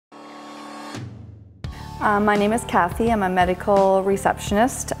My name is Cathy. I'm a medical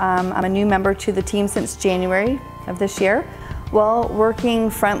receptionist. I'm a new member to the team since January of this year. Well, working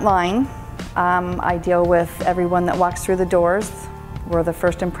frontline, I deal with everyone that walks through the doors. We're the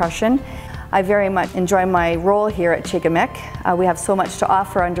first impression. I very much enjoy my role here at CHIGAMIK. We have so much to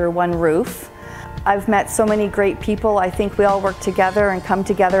offer under one roof. I've met so many great people. I think we all work together and come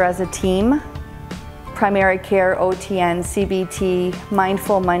together as a team. Primary care, OTN, CBT,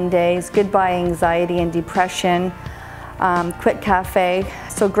 Mindful Mondays, Goodbye Anxiety and Depression, Quick Cafe.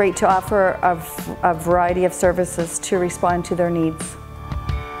 So great to offer a variety of services to respond to their needs.